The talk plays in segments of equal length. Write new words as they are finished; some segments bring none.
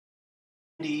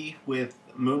Andy with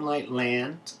Moonlight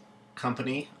Land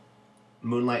Company,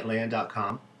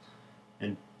 moonlightland.com,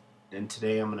 and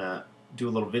today I'm gonna do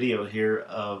a little video here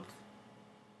of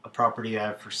a property I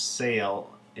have for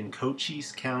sale in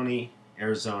Cochise County,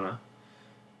 Arizona.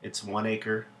 It's 1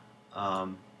 acre. It's a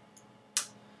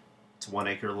 1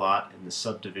 acre lot in the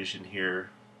subdivision here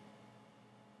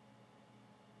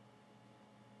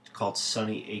called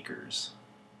Sunny Acres.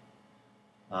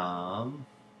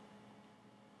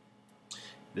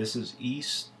 This is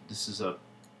east. This is a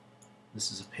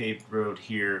paved road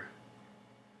here.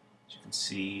 As you can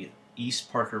see,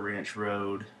 East Parker Ranch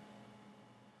Road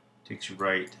takes you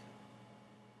right,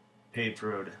 paved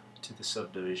road to the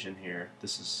subdivision here.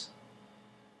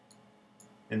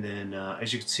 And then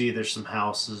as you can see, there's some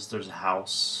houses. There's a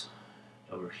house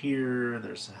over here.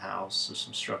 There's a house. There's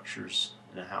some structures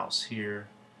and a house here.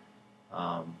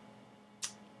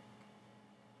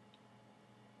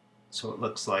 So it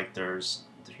looks like there's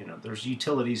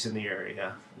utilities in the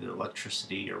area,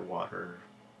 electricity or water.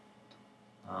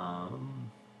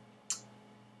 Let's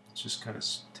just kind of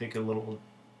take a little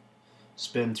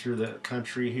spin through the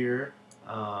country here.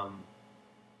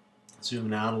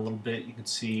 Zooming out a little bit, you can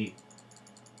see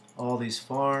all these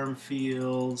farm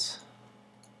fields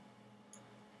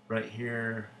right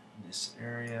here in this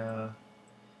area,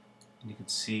 and you can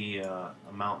see a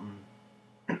mountain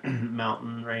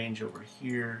mountain range over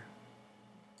here.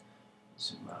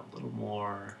 Zoom out a little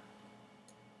more,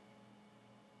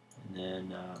 and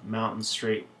then mountains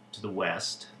straight to the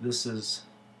west. This is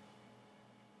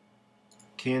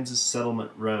Kansas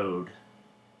Settlement Road.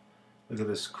 Look at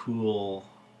this cool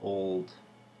old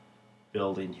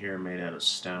building here made out of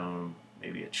stone,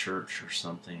 maybe a church or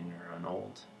something, or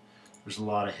there's a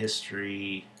lot of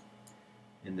history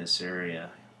in this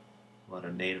area, a lot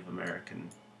of Native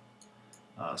American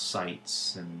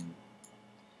sites, and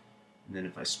then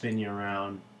if I spin you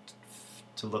around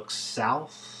to look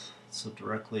south, so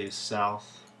directly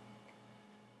south,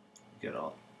 you get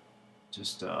all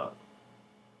just it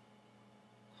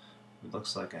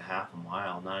looks like a half a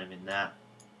mile, not even that,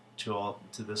 to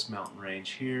this mountain range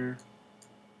here.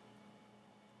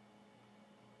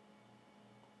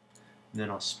 And then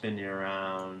I'll spin you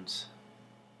around,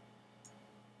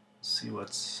 see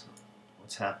what's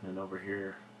happening over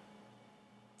here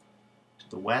to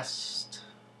the west.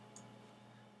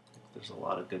 There's a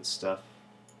lot of good stuff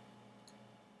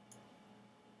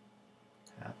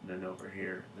happening over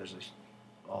here. There's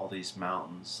all these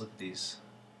mountains. Look at these.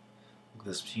 Look at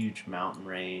this huge mountain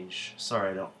range.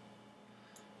 Sorry, I don't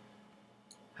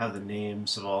have the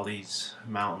names of all these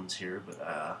mountains here, but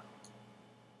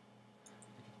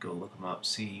you could go look them up.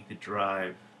 See, you could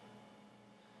drive.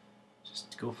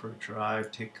 Just go for a drive.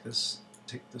 Take this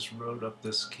road up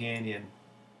this canyon.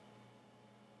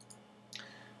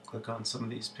 Click on some of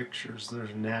these pictures.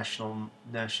 There's national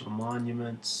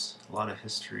monuments. A lot of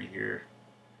history here.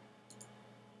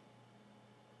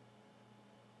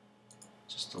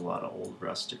 Just a lot of old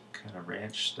rustic kind of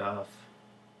ranch stuff.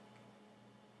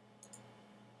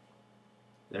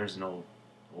 There's an old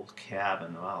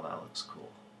cabin. Wow, that looks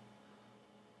cool.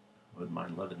 Wouldn't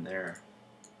mind living there.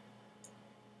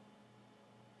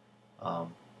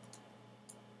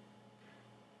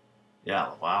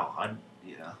 Yeah. Wow. I'd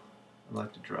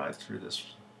like to drive through this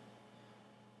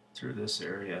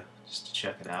area just to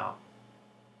check it out.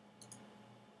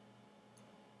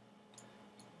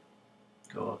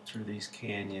 Go up through these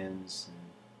canyons, and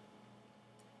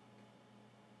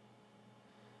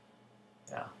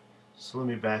yeah. So let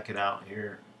me back it out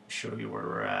here, show you where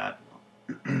we're at.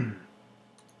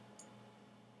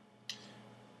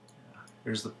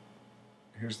 Here's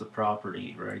the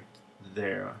property right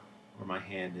there where my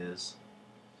hand is.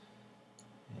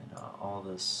 And all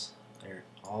this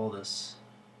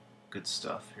good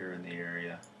stuff here in the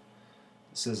area.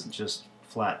 This isn't just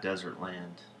flat desert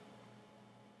land.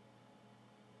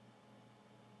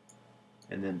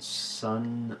 And then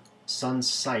Sun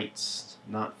Sites,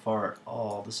 not far at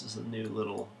all. This is a new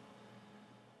little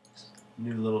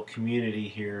community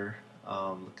here.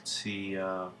 You can see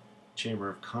Chamber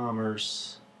of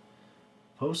Commerce,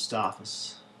 post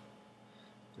office.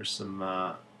 There's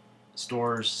some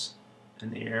stores in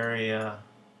the area,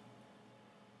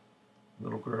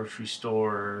 little grocery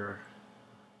store,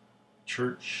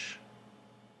 church,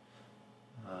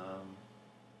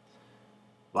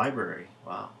 library.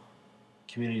 Wow,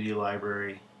 community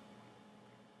library.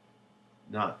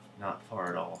 Not far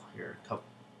at all here. I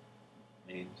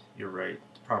mean, you're right.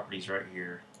 The property's right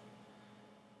here.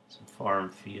 Some farm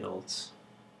fields.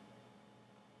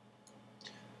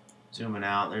 Zooming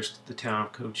out, there's the town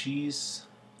of Cochise.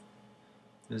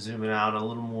 Zoom it out a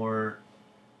little more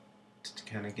to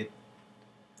kind of get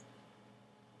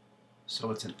So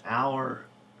it's about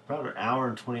an hour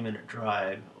and 20-minute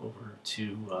drive over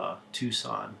to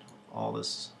Tucson. All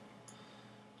this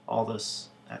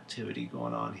activity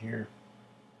going on here.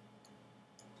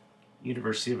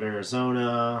 University of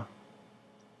Arizona,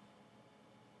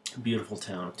 beautiful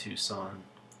town of Tucson,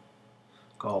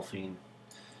 golfing.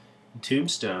 In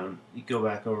Tombstone, you go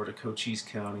back over to Cochise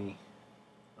County.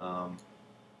 Again,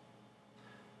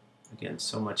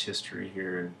 so much history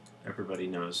here, and everybody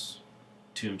knows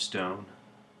Tombstone.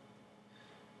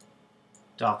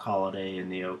 Doc Holliday in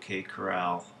the OK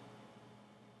Corral,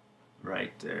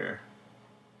 right there.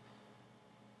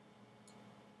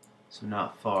 So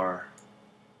not far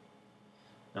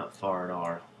at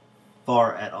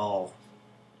all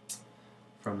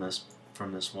from this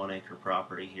 1 acre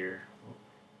property here.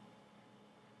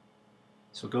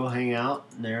 So go hang out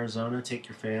in Arizona, take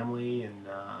your family, and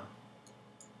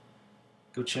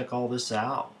go check all this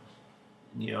out.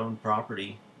 And you own property.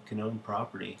 You can own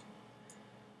property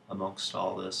amongst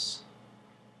all this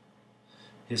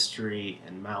history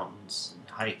and mountains and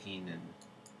hiking, and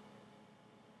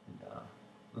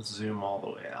let's zoom all the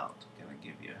way out to kind of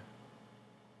give you,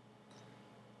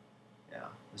 yeah,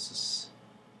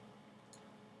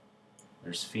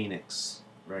 there's Phoenix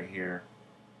right here,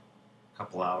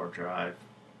 couple hour drive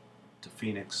to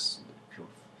Phoenix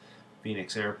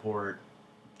Airport,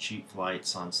 cheap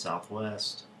flights on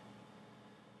Southwest,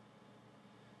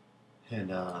 and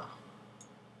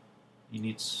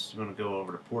you want to go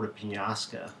over to Puerto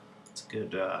Penasco. It's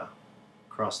good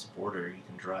across the border. You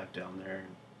can drive down there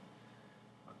and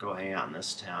go hang out in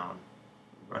this town,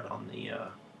 right on the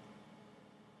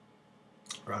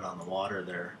water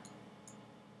there.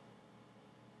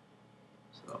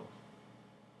 So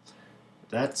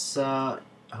that's I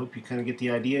hope you kind of get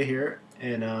the idea here,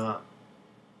 and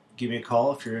give me a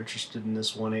call if you're interested in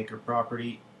this 1 acre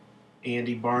property.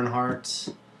 Andy Barnhart,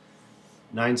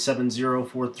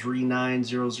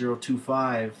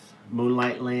 970-439-0025,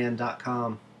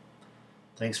 moonlightland.com.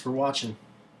 Thanks for watching.